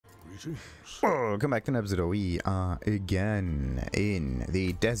Greetings. Welcome back to an episode. We are again in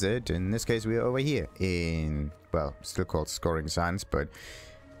the desert. In this case, we are over here in, well, still called Scoring Sands, but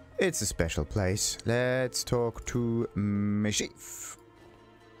it's a special place. Let's talk to Meshif.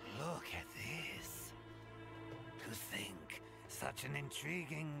 Look at this. To think such an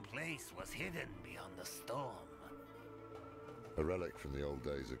intriguing place was hidden beyond the storm. A relic from the old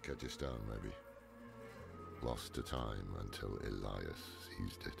days of Kyrgyzstan, maybe. Lost to time until Elias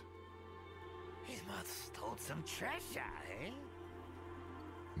seized it. He must stole some treasure, eh?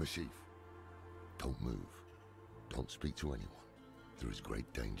 Meshif, don't move. Don't speak to anyone. There is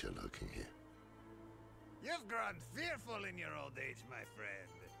great danger lurking here. You've grown fearful in your old age, my friend.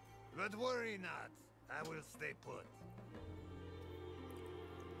 But worry not. I will stay put.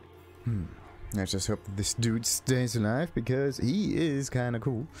 Let's just hope this dude stays alive, because he is kind of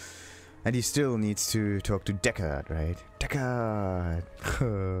cool. And he still needs to talk to Deckard, right? Deckard!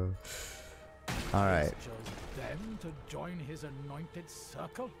 Alright. Chose them to join his anointed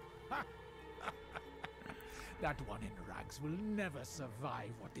circle? That one in rags will never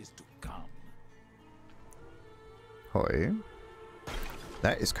survive what is to come. Hoi.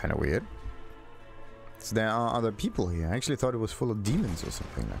 That is kind of weird. So there are other people here. I actually thought it was full of demons or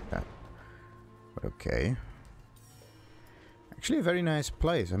something like that. But okay. Actually a very nice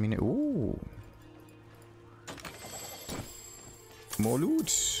place. I mean, ooh. More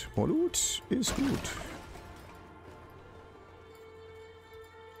loot. More loot is good.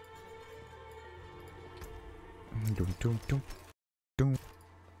 Dum, dum, dum, dum.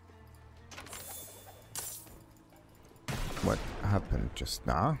 What happened just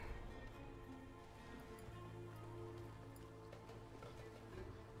now?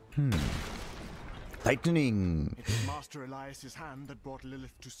 Lightning! It was Master Elias' hand that brought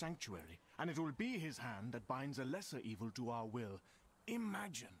Lilith to Sanctuary, and it will be his hand that binds a lesser evil to our will.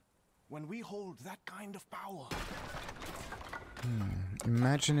 Imagine when we hold that kind of power.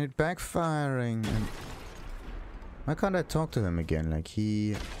 Imagine it backfiring. And why can't I talk to him again? Like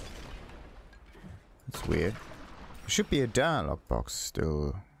he... That's weird. There should be a dialogue box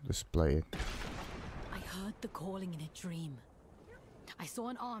still displayed. I heard the calling in a dream. I saw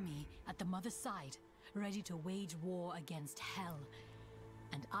an army at the mother's side, ready to wage war against hell.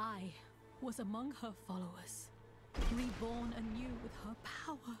 And I was among her followers, reborn anew with her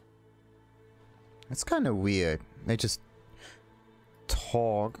power. It's kind of weird. They just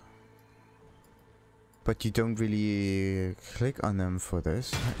talk, but you don't really click on them for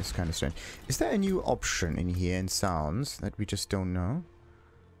this. That is kind of strange. Is there a new option in here in sounds that we just don't know?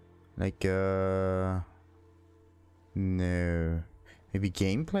 Like, no. Maybe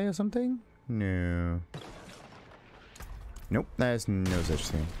gameplay or something? No. Nope, there's no such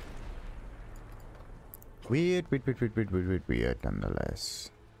thing. Weird, weird,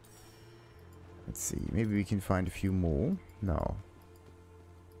 nonetheless. Let's see, maybe we can find a few more. No.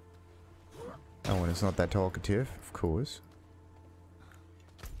 That one is not that talkative, of course.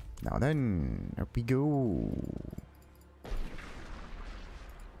 Now then, up we go.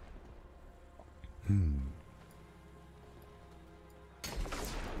 And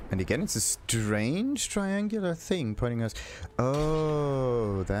again, it's a strange triangular thing pointing us...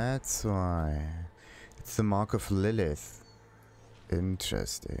 Oh, that's why. It's the mark of Lilith.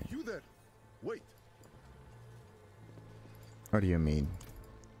 Interesting. You there! Wait! What do you mean?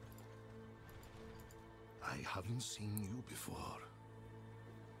 I haven't seen you before.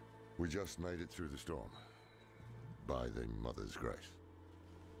 We just made it through the storm. By the Mother's grace.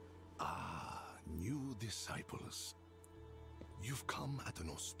 Ah, new disciples. You've come at an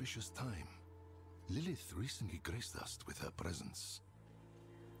auspicious time. Lilith recently graced us with her presence.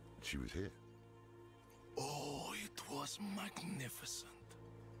 She was here. Oh, it was magnificent.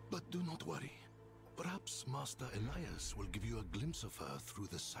 But do not worry. Perhaps Master Elias will give you a glimpse of her through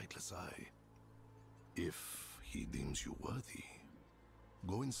the sightless eye. If he deems you worthy,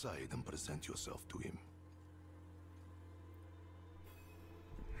 go inside and present yourself to him.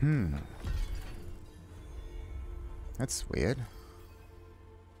 That's weird.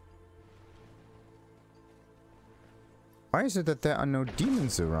 Why is it that there are no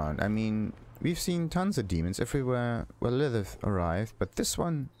demons around? I mean, we've seen tons of demons everywhere where Lilith arrived, but this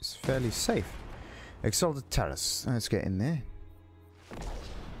one is fairly safe. Exalted Terrace. Let's get in there.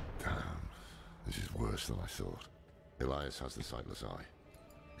 Damn, this is worse than I thought. Elias has the sightless eye.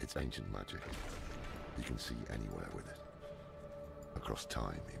 It's ancient magic. You can see anywhere with it. Across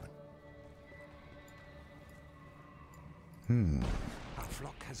time, even. Our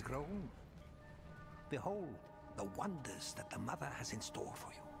flock has grown. Behold the wonders that the Mother has in store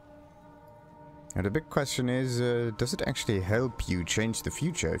for you. And the big question is, does it actually help you change the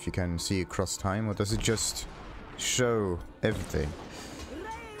future if you can see across time, or does it just show everything?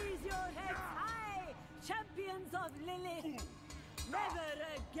 Raise your heads high, champions of Lilith! Never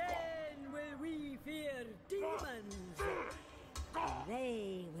again will we fear demons!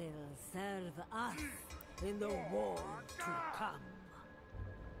 They will serve us in the war to come.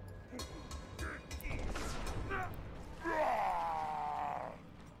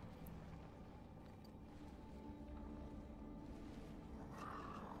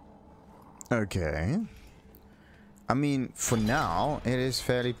 Okay. I mean, for now, it is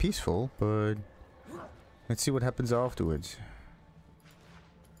fairly peaceful, but let's see what happens afterwards.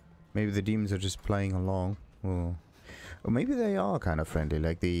 Maybe the demons are just playing along, or maybe they are kind of friendly,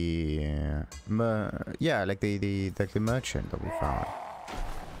 like the like the merchant that we found.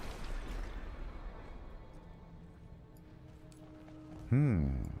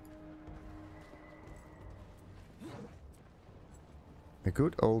 The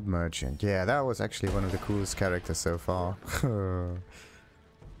good old merchant. Yeah, that was actually one of the coolest characters so far.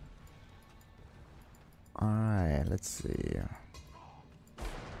 Alright, let's see.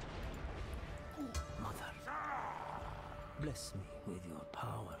 Mother, bless me with your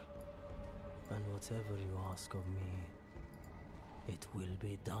power, and whatever you ask of me, it will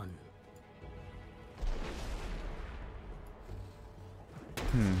be done.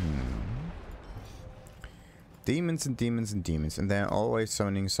 Demons and demons and demons, and they're always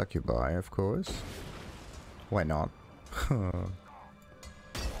summoning succubi, of course. Why not?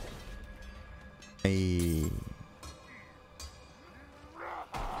 Hey.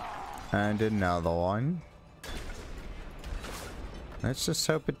 And another one. Let's just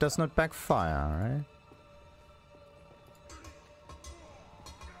hope it does not backfire, right?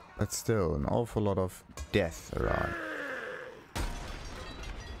 But still, an awful lot of death around.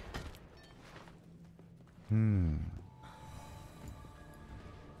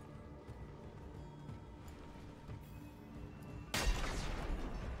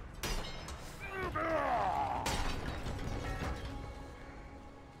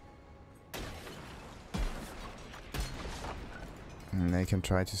 And they can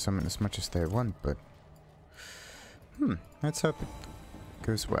try to summon as much as they want, but let's hope it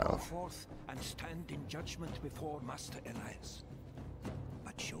goes Go well. forth and stand in judgment before Master Elias,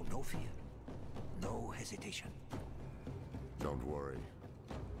 but show no fear, no hesitation. Don't worry.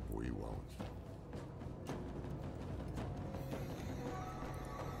 We won't.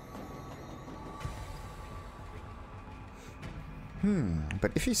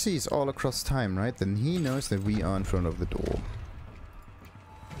 But if he sees all across time, right, then he knows that we are in front of the door.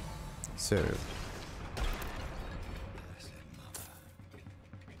 So... Blessed Mother,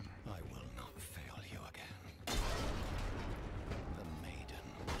 I will not fail you again. The maiden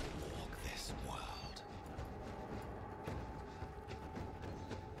will walk this world.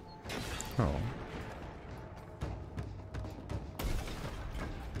 Oh.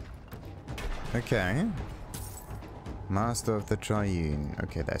 Okay. Master of the Triune.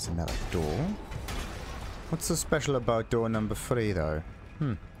 Okay, there's another door. What's so special about door number 3, though?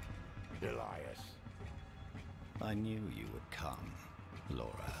 Elias. I knew you would come,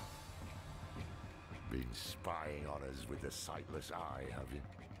 Laura. Been spying on us with the sightless eye, have you?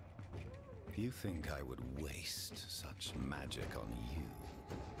 You think I would waste such magic on you?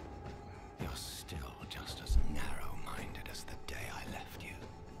 You're still just as narrow-minded as the day I left you.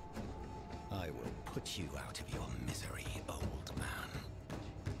 I will put you out of your misery, old man.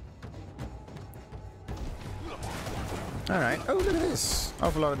 Alright. Oh, look at this.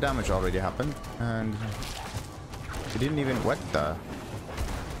 Awful lot of damage already happened. And... he didn't even... what the...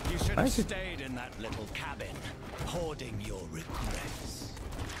 You should I have see. stayed in that little cabin, hoarding your regrets.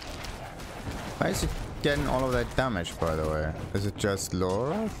 Why is it getting all of that damage, by the way? Is it just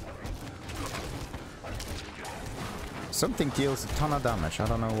Lorath? Something deals a ton of damage. I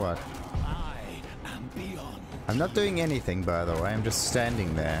don't know what. I am beyond. I'm not doing anything, by the way. I'm just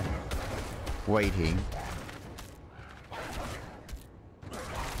standing there. Waiting.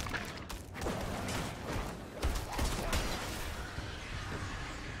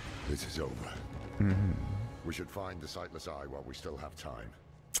 This is over. We should find the sightless eye while we still have time.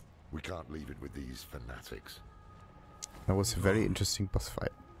 We can't leave it with these fanatics. That was a very interesting boss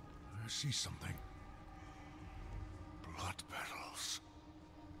fight. I see something. Blood petals.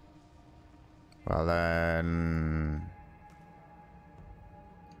 Well then...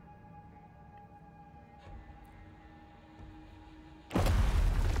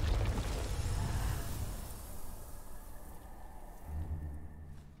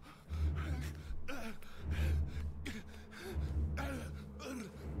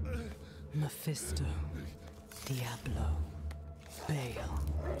 Mephisto, Diablo, Baal.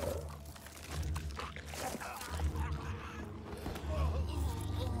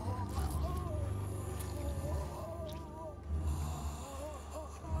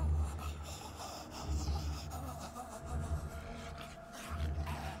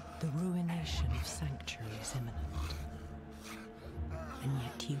 The ruination of Sanctuary is imminent, and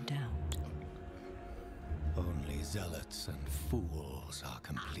yet you doubt. Only zealots and fools are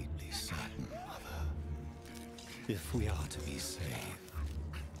completely certain, Mother. If we are to be saved,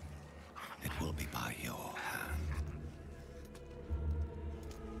 it will be by your hand.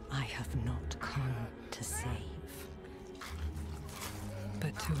 I have not come to save,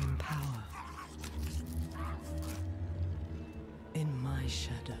 but to empower. In my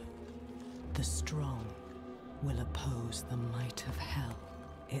shadow, the strong will oppose the might of hell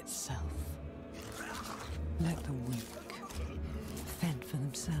itself. Let the weak fend for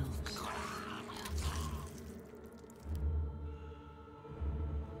themselves.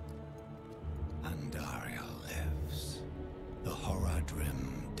 Andaria lives. The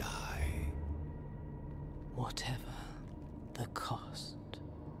Horadrim die. Whatever the cost.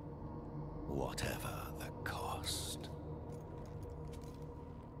 Whatever the cost.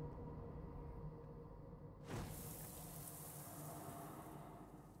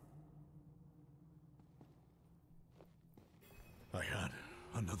 I had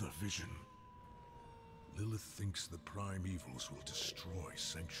another vision. Lilith thinks the prime evils will destroy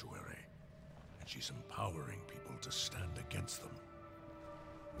Sanctuary, and she's empowering people to stand against them.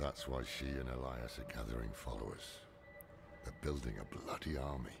 That's why she and Elias are gathering followers. They're building a bloody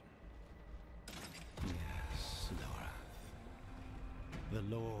army. Yes, Lorath. The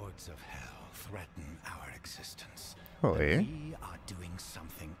Lords of Hell threaten our existence. Oh, but eh? we are doing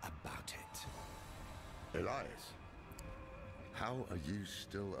something about it. Elias, how are you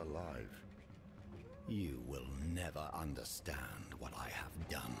still alive? You will never understand what I have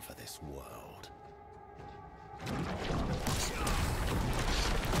done for this world.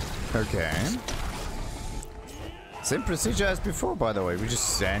 Okay. Same procedure as before, by the way. We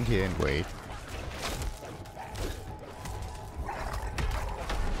just stand here and wait.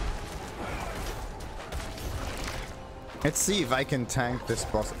 Let's see if I can tank this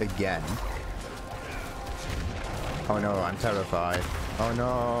boss again. Oh no, I'm terrified. Oh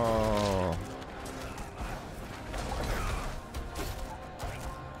no.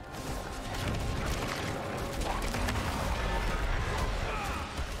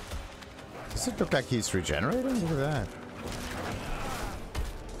 Does it look like he's regenerating? Look at that.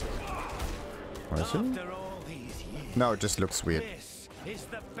 Where is he? After all these years, No, it just looks weird. this is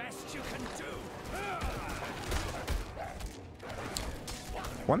the best you can do.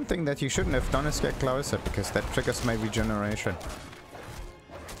 One thing that you shouldn't have done is get closer, because that triggers my regeneration.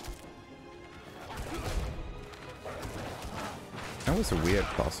 That was a weird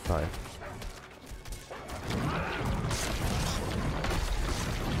boss fight.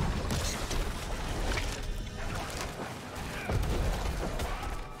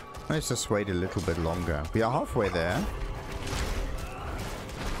 Let's just wait a little bit longer. We are halfway there.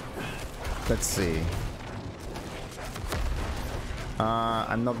 Let's see.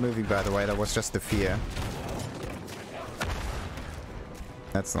 I'm not moving, by the way. That was just the fear.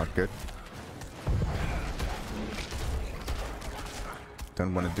 That's not good.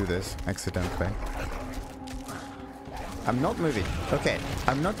 Don't want to do this accidentally. I'm not moving. Okay,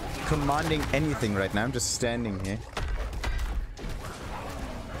 I'm not commanding anything right now. I'm just standing here.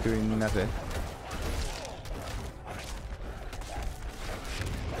 Doing nothing.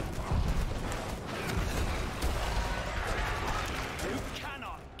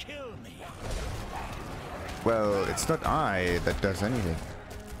 Well, it's not I that does anything.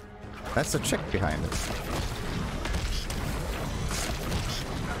 That's the trick behind it.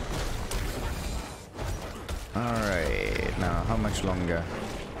 Alright, now how much longer?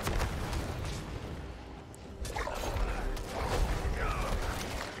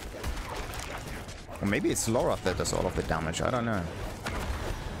 Or maybe it's Lorath that does all of the damage, I don't know.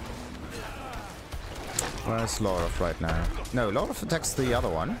 Where's Lorath right now? No, Lorath attacks the other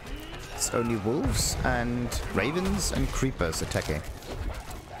one. It's only wolves and ravens and creepers attacking.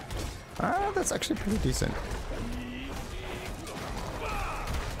 Ah, that's actually pretty decent.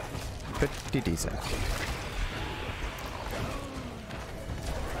 Pretty decent.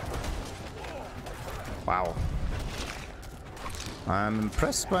 Wow. I'm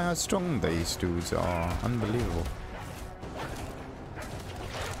impressed by how strong these dudes are. Unbelievable.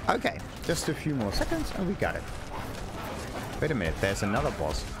 Okay, just a few more seconds and we got it. Wait a minute, there's another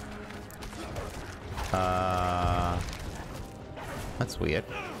boss. That's weird.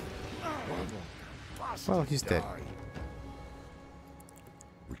 Well, he's dead.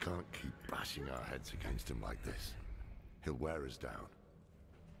 We can't keep bashing our heads against him like this. He'll wear us down.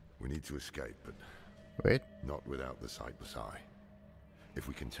 We need to escape, but Wait. not without the Sightless Eye. If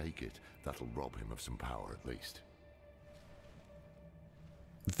we can take it, that'll rob him of some power at least.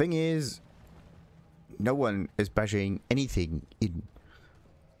 The thing is, no one is bashing anything in.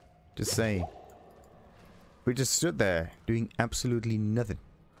 Just saying. We just stood there doing absolutely nothing.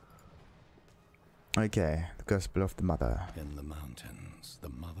 Okay, the Gospel of the Mother. In the mountains, the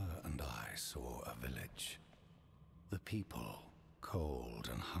mother and I saw a village. The people, cold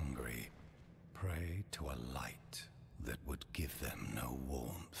and hungry, prayed to a light that would give them no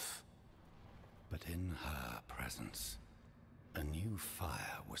warmth. But in her presence, a new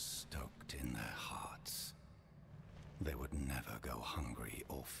fire was stoked in their hearts. They would never go hungry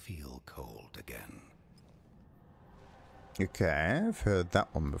or feel cold again. Okay, I've heard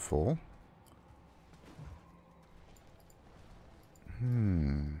that one before.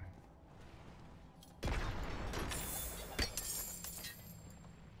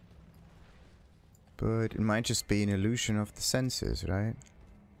 But it might just be an illusion of the senses, right?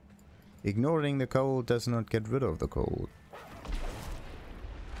 Ignoring the cold does not get rid of the cold.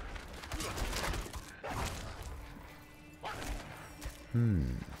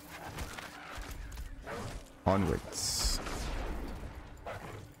 Onwards.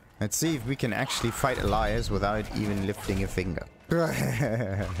 Let's see if we can actually fight Elias without even lifting a finger. That'll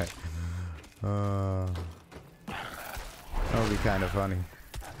be kind of funny.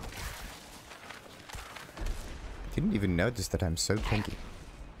 Didn't even notice that I'm so tanky.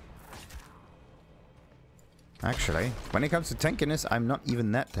 Actually, when it comes to tankiness, I'm not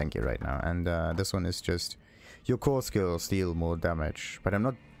even that tanky right now. And this one is just your core skills deal more damage. But I'm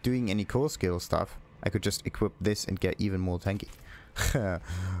not doing any core skill stuff. I could just equip this and get even more tanky.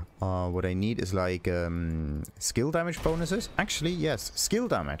 What I need is like skill damage bonuses. Actually, yes, skill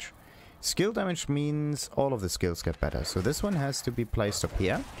damage. Skill damage means all of the skills get better. So this one has to be placed up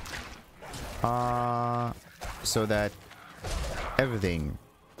here. So that everything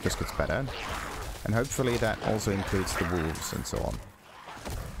just gets better. And hopefully that also includes the wolves and so on.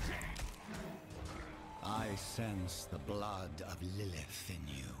 I sense the blood of Lilith in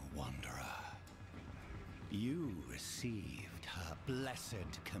you, Wanderer. You received her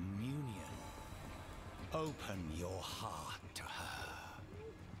blessed communion. Open your heart to her.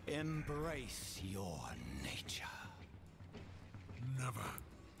 Embrace your nature. Never.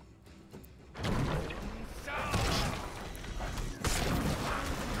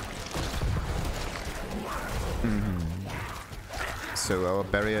 So our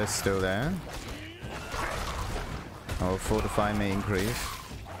barrier is still there. Our fortify may increase.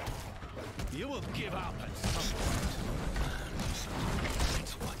 You will give up at some point.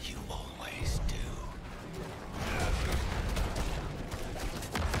 It's what you always do.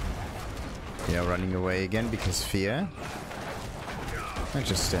 Yeah, running away again because fear. I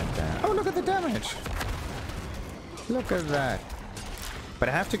just stand there. Oh, look at the damage! Look at that. But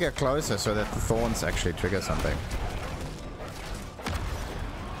I have to get closer so that the thorns actually trigger something.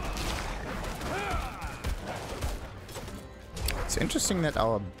 It's interesting that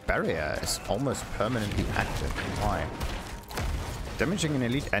our barrier is almost permanently active. Why? Damaging an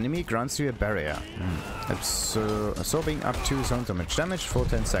elite enemy grants you a barrier. Absorbing up to zone damage for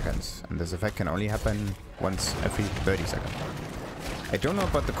 10 seconds. And this effect can only happen once every 30 seconds. I don't know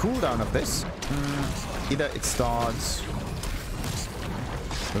about the cooldown of this. Either it starts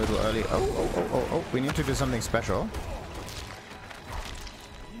a little early. Oh, we need to do something special.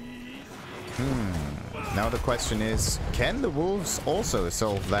 Now the question is, can the wolves also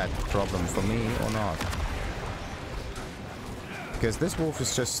solve that problem for me or not? Because this wolf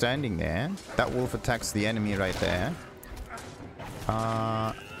is just standing there. That wolf attacks the enemy right there.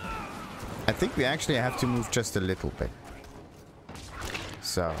 I think we actually have to move just a little bit.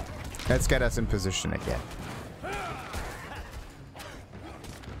 So, let's get us in position again.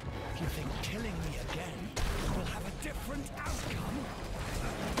 You think killing me again will have a different outcome?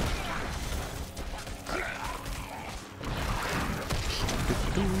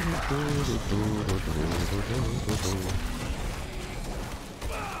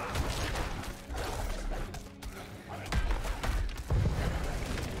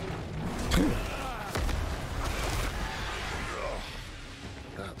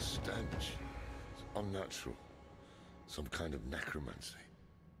 That stench. It's unnatural. Some kind of necromancy.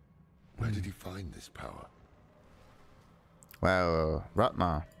 Where did he find this power? Well,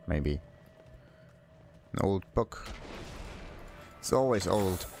 Ratma, maybe. An old book. It's always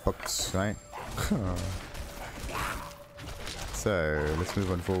old books, right? So, let's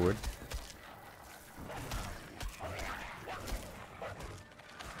move on forward.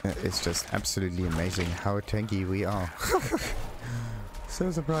 It's just absolutely amazing how tanky we are.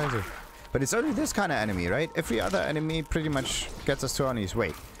 So surprising. But it's only this kind of enemy, right? Every other enemy pretty much gets us to our knees.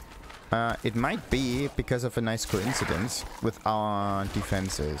 Wait. It might be because of a nice coincidence with our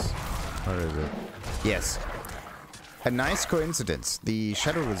defenses. Where is it? Yes. A nice coincidence. The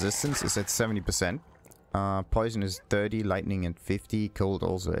shadow resistance is at 70%. Poison is 30, lightning at 50, cold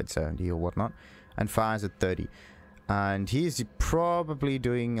also at 70 or whatnot. And fire is at 30. And he's probably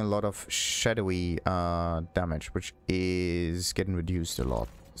doing a lot of shadowy damage, which is getting reduced a lot.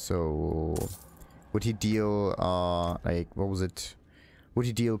 So, would he deal, like, what was it? Would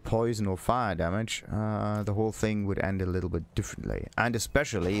he deal poison or fire damage? The whole thing would end a little bit differently. And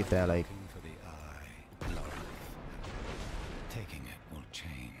especially if they're like... For the eye, Lorath. Taking it will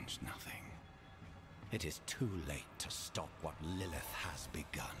change nothing. It is too late to stop what Lilith has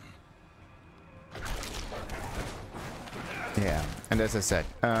begun. Yeah, and as I said,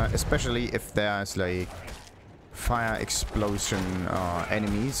 especially if there's like fire explosion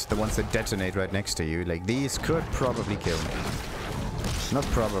enemies, the ones that detonate right next to you, like these could probably kill me. Not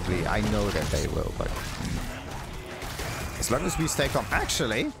probably, I know that they will, but as long as we stay calm.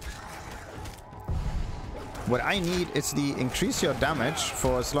 Actually, what I need is the increase your damage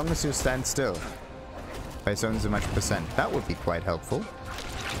for as long as you stand still by so and so much percent. That would be quite helpful.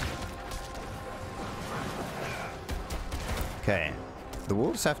 Okay, the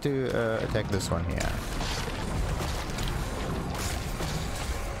wolves have to attack this one here.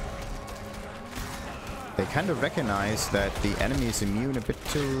 They kind of recognize that the enemy is immune a bit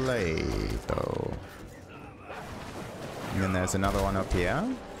too late, though. And then there's another one up here.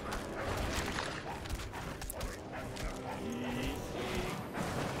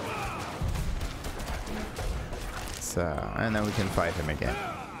 So, and then we can fight him again.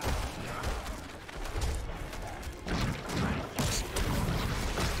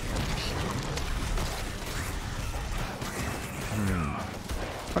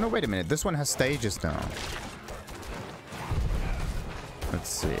 Oh no, wait a minute. This one has stages now. Let's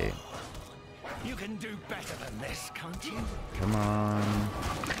see. You can do better than this, can't you? Come on.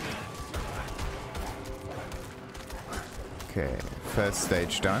 Okay, first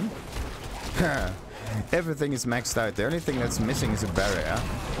stage done. Everything is maxed out. The only thing that's missing is a barrier.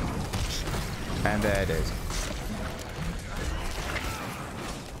 And there it is.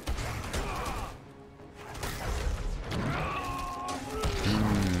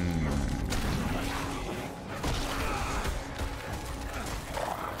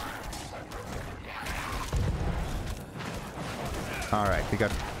 Alright, we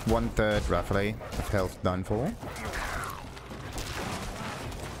got 1/3 roughly of health done for.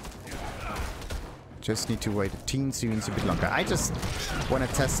 Just need to wait a teensy bit longer. I just want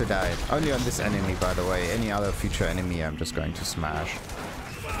to test it out. Only on this enemy, by the way. Any other future enemy I'm just going to smash.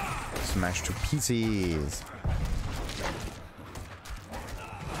 Smash to pieces.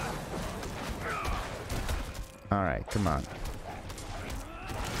 Alright, come on.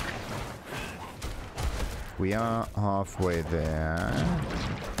 We are halfway there.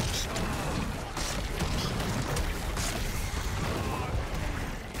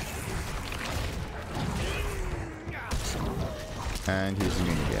 And he's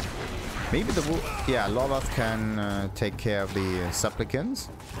immune again. Maybe the yeah, Lorath can take care of the supplicants.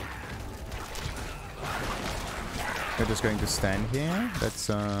 We're just going to stand here. That's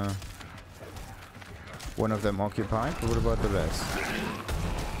one of them occupied. But what about the rest?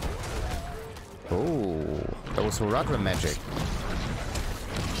 Oh, that was Lorath magic.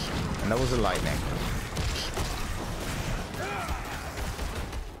 And that was a lightning.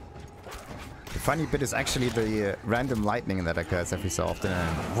 The funny bit is actually the random lightning that occurs every so often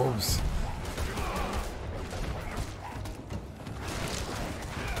and whoops.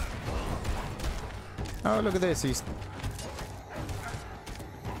 Oh, look at this.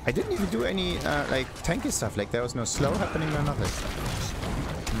 I didn't even do any like tanky stuff. Like there was no slow happening or nothing.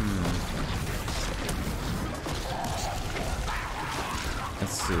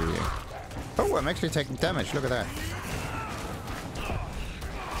 Let's see. Oh, I'm actually taking damage. Look at that.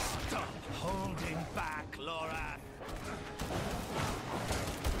 Stop holding back, Lorath.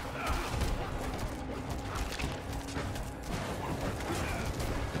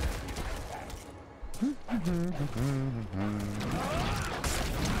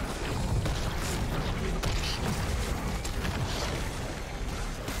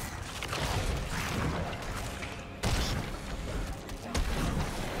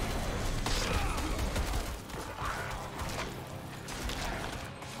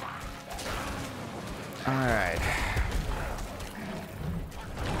 Alright.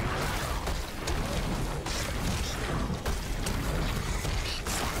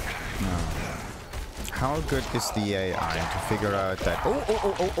 How good is the AI to figure out that...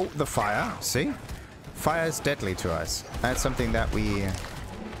 Oh, the fire. See? Fire is deadly to us. That's something that we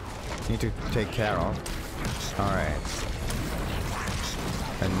need to take care of. Alright.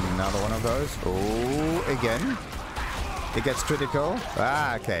 Another one of those. Oh, again. It gets critical.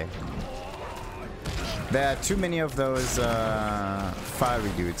 Ah, okay. There are too many of those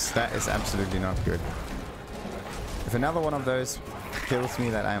fiery dudes. That is absolutely not good. If another one of those kills me,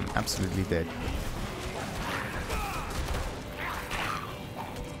 then I am absolutely dead.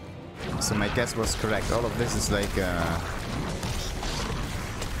 So my guess was correct. All of this is like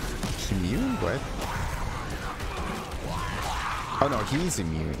immune? What? Oh no, he's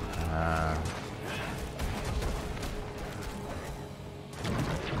immune.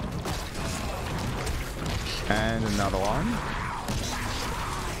 And another one.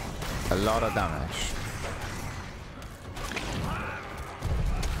 A lot of damage.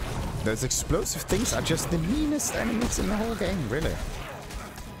 Those explosive things are just the meanest enemies in the whole game, really.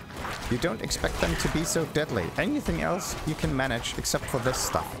 You don't expect them to be so deadly. Anything else you can manage except for this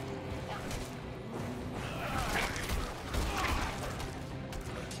stuff.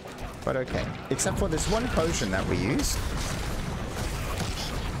 But okay. Except for this one potion that we used.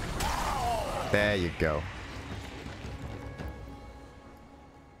 There you go.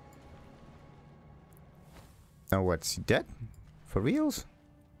 Oh, what's he dead? For reals?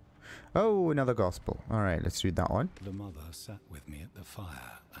 Oh, another gospel. Alright, let's read that one. The mother sat with me at the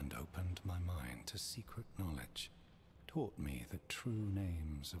fire and opened my mind to secret knowledge, taught me the true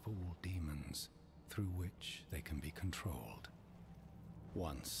names of all demons through which they can be controlled.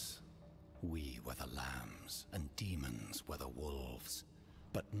 Once, we were the lambs and demons were the wolves,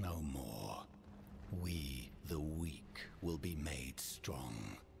 but no more. We, the weak, will be made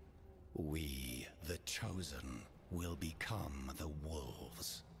strong. We, the chosen, will become the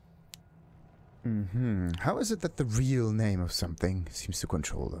wolves. How is it that the real name of something seems to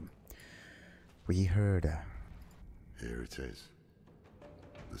control them? We heard. Here it is.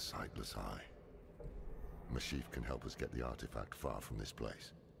 The Sightless Eye. Meshif can help us get the artifact far from this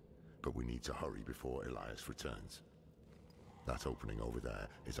place. But we need to hurry before Elias returns. That opening over there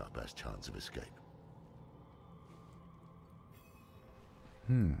is our best chance of escape.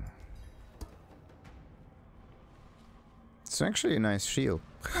 It's actually a nice shield.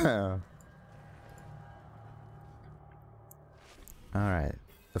 Alright.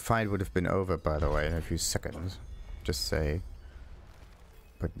 The fight would have been over, by the way, in a few seconds. Just say.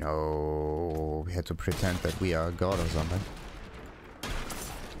 But no, we had to pretend that we are a god or something.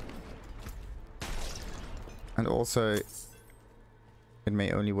 And also, it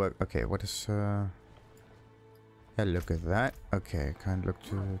may only work... Okay, what is... Yeah, look at that. Okay, can't look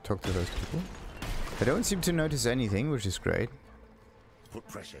to talk to those people. They don't seem to notice anything, which is great. Put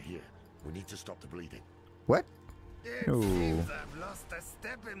pressure here. We need to stop the bleeding. What? It No. seems I've lost a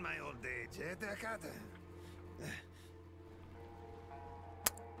step in my old age, eh, Terrace?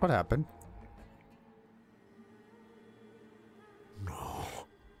 What happened? No.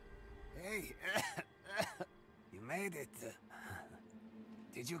 Hey, you made it.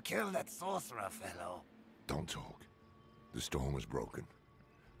 Did you kill that sorcerer fellow? Don't talk. The storm is broken.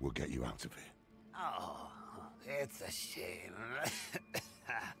 We'll get you out of here. Oh, it's a shame.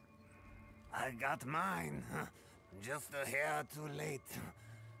 I got mine. Just a hair too late.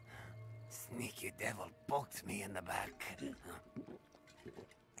 Sneaky devil poked me in the back.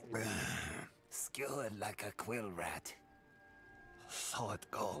 Skewered like a quill rat. So it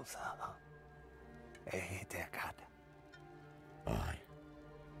goes. Hey, Terrace. Aye.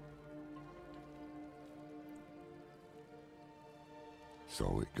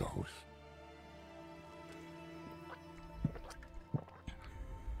 So it goes.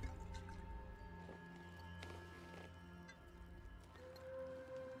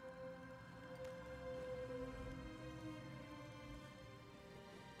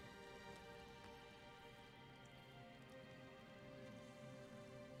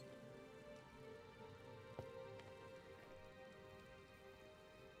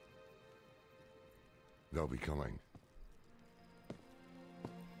 They'll be coming.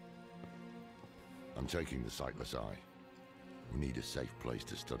 I'm taking the Sightless Eye. We need a safe place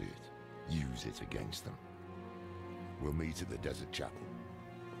to study it. Use it against them. We'll meet at the Desert Chapel.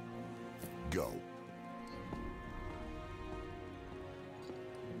 Go.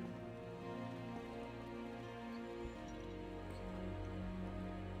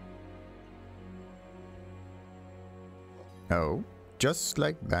 Oh, just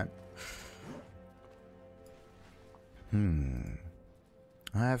like that.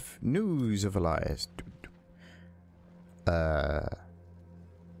 I have news of Elias.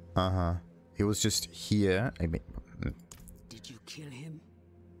 Uh-huh. He was just here. I mean... Did you kill him?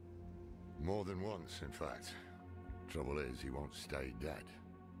 More than once, in fact. Trouble is, he won't stay dead.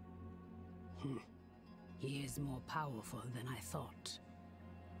 He is more powerful than I thought.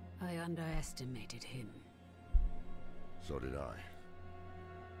 I underestimated him. So did I.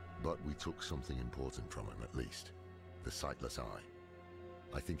 But we took something important from him, at least. The Sightless Eye.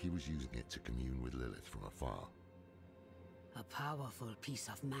 I think he was using it to commune with Lilith from afar. A powerful piece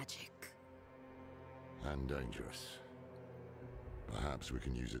of magic. And dangerous. Perhaps we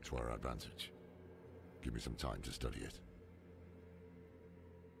can use it to our advantage. Give me some time to study it.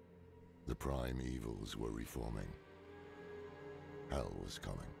 The prime evils were reforming. Hell was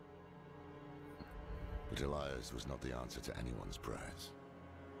coming. But Elias was not the answer to anyone's prayers.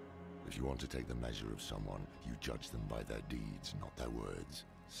 If you want to take the measure of someone, you judge them by their deeds, not their words.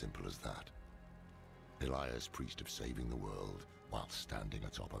 Simple as that. Elias preached of saving the world while standing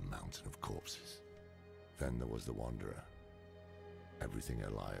atop a mountain of corpses. Then there was the Wanderer. Everything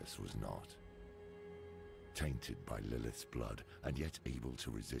Elias was not. Tainted by Lilith's blood, and yet able to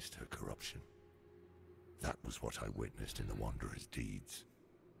resist her corruption. That was what I witnessed in the Wanderer's deeds.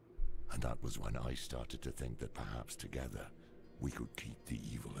 And that was when I started to think that perhaps together, we could keep the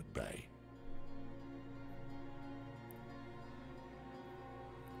evil at bay.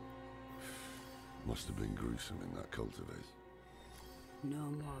 Must have been gruesome in that cult of his. No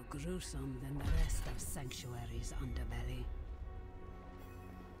more gruesome than the rest of Sanctuary's underbelly.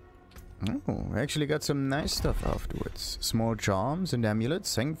 Oh, we actually got some nice stuff afterwards. Small charms and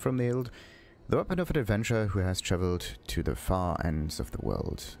amulets hang from the weapon of an adventurer who has traveled to the far ends of the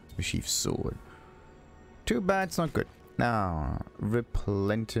world. Meshif's sword. Too bad it's not good. Now,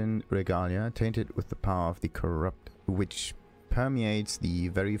 Replentant Regalia, tainted with the power of the corrupt, which permeates the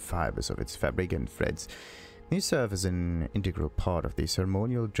very fibers of its fabric and threads, may serve as an integral part of the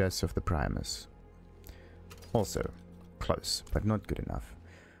ceremonial dress of the Primus. Also, close, but not good enough.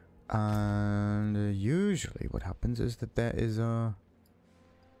 And usually what happens is that there is a...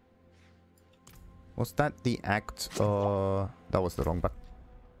 Was that the act? That was the wrong button.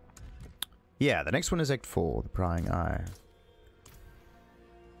 Yeah, the next one is Act 4, the Prying Eye.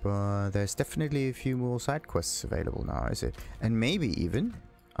 But there's definitely a few more side quests available now, is it? And maybe even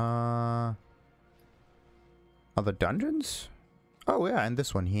other dungeons? Oh yeah, and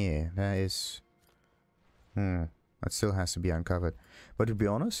this one here. There is... that still has to be uncovered. But to be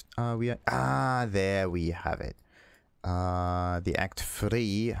honest, we are... there we have it. The Act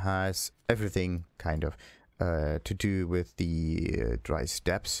 3 has everything, kind of, to do with the dry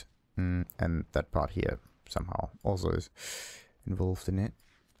steppes. And that part here, somehow, also is involved in it.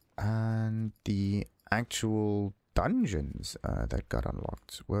 And the actual dungeons that got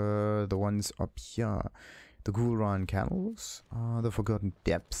unlocked were the ones up here. The Gulran Kennels, the Forgotten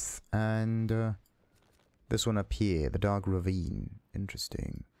Depths, and this one up here, the Dark Ravine.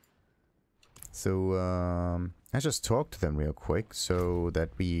 Interesting. So, let's just talk to them real quick so that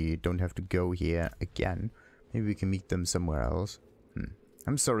we don't have to go here again. Maybe we can meet them somewhere else.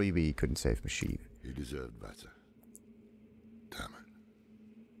 I'm sorry we couldn't save Meshif. He deserved better. Damn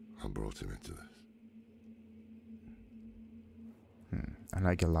it. I brought him into this.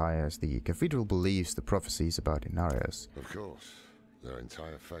 Unlike Elias, the cathedral believes the prophecies about Inarius. Of course. Their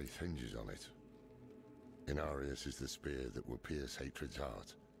entire faith hinges on it. Inarius is the spear that will pierce hatred's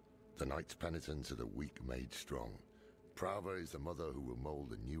heart. The knight's penitent are the weak made strong. Prava is the mother who will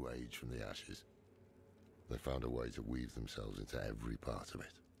mold a new age from the ashes. They found a way to weave themselves into every part of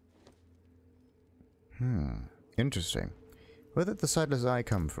it. Interesting. Where did the Sightless Eye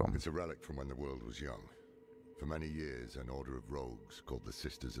come from? It's a relic from when the world was young. For many years, an order of rogues called the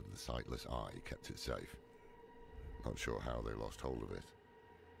Sisters of the Sightless Eye kept it safe. Not sure how they lost hold of it,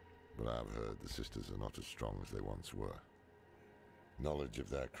 but I have heard the Sisters are not as strong as they once were. Knowledge of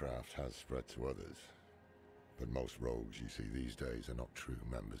their craft has spread to others, but most rogues you see these days are not true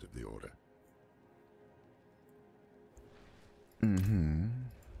members of the order.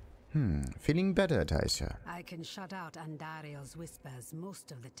 Feeling better, Taissa? I can shut out Andariel's whispers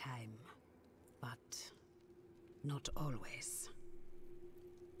most of the time, but not always.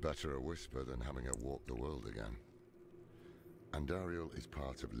 Better a whisper than having her walk the world again. Andariel is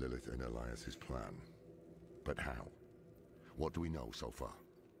part of Lilith and Elias's plan. But how? What do we know so far?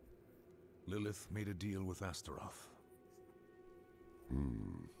 Lilith made a deal with Astaroth.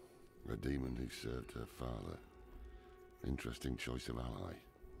 A demon who served her father. Interesting choice of ally.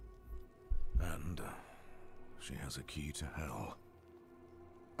 And she has a key to hell.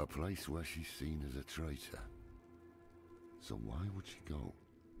 A place where she's seen as a traitor. So why would she go?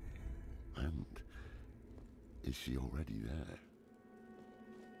 And is she already there?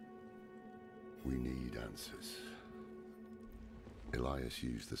 We need answers. Elias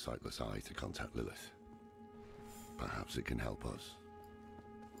used the Sightless Eye to contact Lilith. Perhaps it can help us.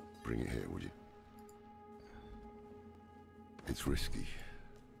 Bring it here, would you? It's risky,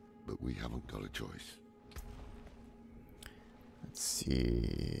 but we haven't got a choice. Let's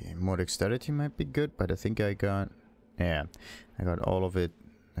see. More dexterity might be good, but I think I got... Yeah, I got all of it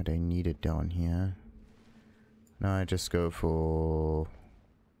that I needed down here. Now I just go for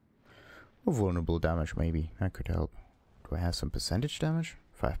vulnerable damage, maybe. That could help. Do I have some percentage damage?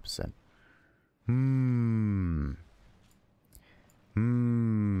 5%.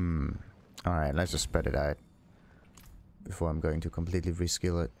 Alright, let's just spread it out before I'm going to completely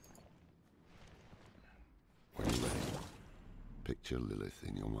reskill it. When you're ready, picture Lilith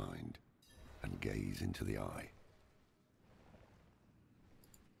in your mind and gaze into the eye.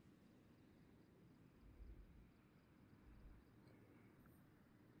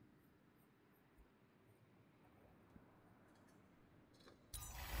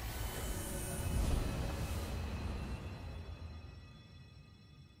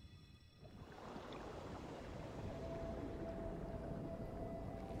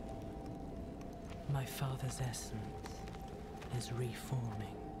 My father's essence is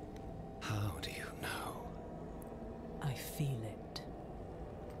reforming. How do you know? I feel it.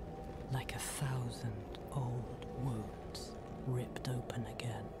 Like 1,000 old wounds ripped open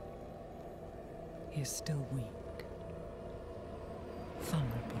again. He is still weak.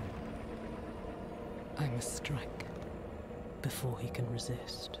 Vulnerable. I must strike before he can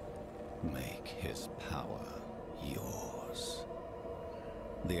resist. Make his power yours.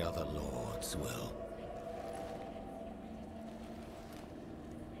 The other lords will.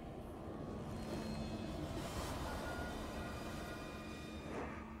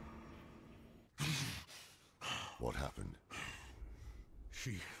 What happened?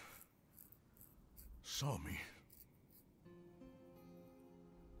 She saw me.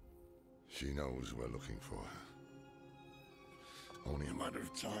 She knows we're looking for her. Only a matter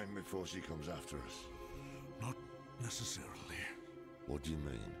of time before she comes after us. Not necessarily. What do you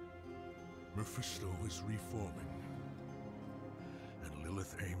mean? Mephisto is reforming. And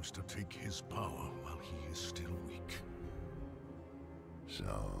Lilith aims to take his power while he is still weak.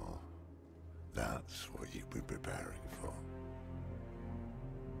 So, that's what you've been preparing for.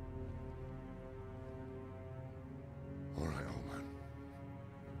 All right, old man.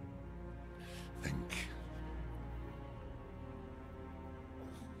 Think.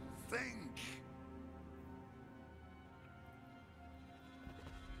 Think!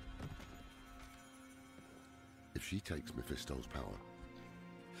 If she takes Mephisto's power,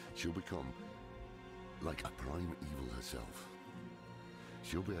 she'll become like a prime evil herself.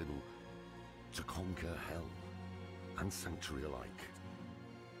 She'll be able to conquer hell and sanctuary alike.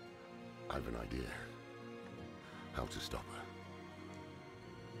 I've an idea how to stop her.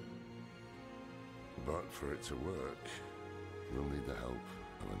 But for it to work, we'll need the help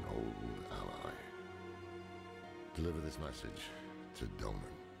of an old ally. Deliver this message to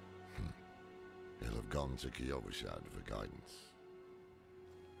Donan. He'll have gone to Kyovashad for guidance.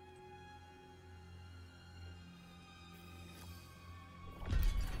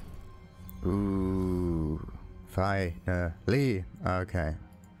 Ooh. Finally. Okay.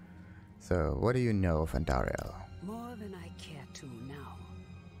 So, what do you know of Andariel? More than I care to now.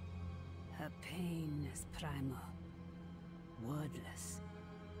 Her pain is primal. Wordless.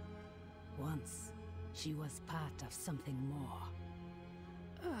 Once, she was part of something more.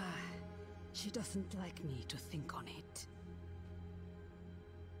 She doesn't like me to think on it.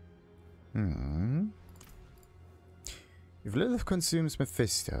 If Lilith consumes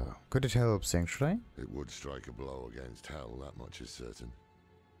Mephisto, could it help Sanctuary? It would strike a blow against hell, that much is certain.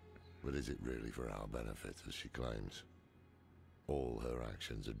 But is it really for our benefit, as she claims? All her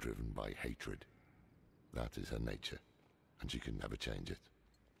actions are driven by hatred. That is her nature, and she can never change it.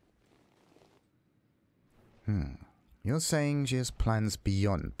 You're saying she has plans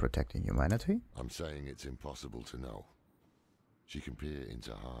beyond protecting humanity? I'm saying it's impossible to know. She can peer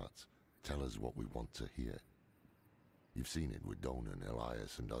into hearts, tell us what we want to hear. You've seen it with Donan,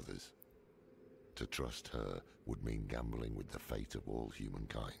 Elias, and others. To trust her would mean gambling with the fate of all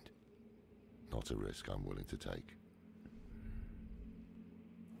humankind. Not a risk I'm willing to take.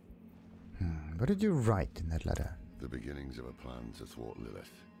 What did you write in that letter? The beginnings of a plan to thwart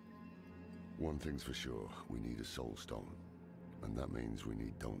Lilith. One thing's for sure, we need a soul stone. And that means we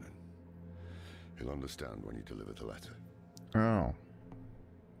need Donan. He'll understand when you deliver the letter. Oh.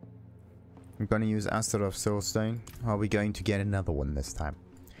 I'm gonna use Astaroth Soulstone. Are we going to get another one this time?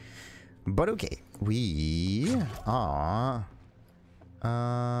 But okay, we are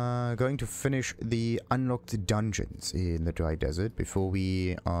going to finish the unlocked dungeons in the dry desert before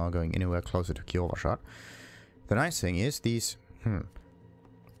we are going anywhere closer to Kjolvashar. The nice thing is these...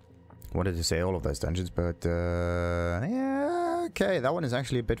 wanted to say all of those dungeons, but... yeah, okay, that one is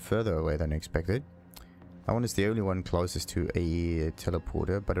actually a bit further away than expected. That one is the only one closest to a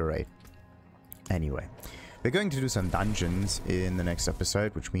teleporter, but alright. Anyway, we're going to do some dungeons in the next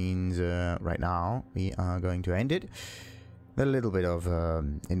episode, which means right now we are going to end it. A little bit of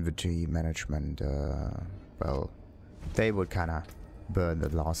inventory management, well, they would kind of burn the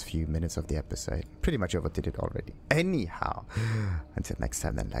last few minutes of the episode. Pretty much overdid it already. Anyhow, until next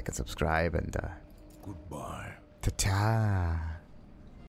time then, like and subscribe, and goodbye. Ta-ta.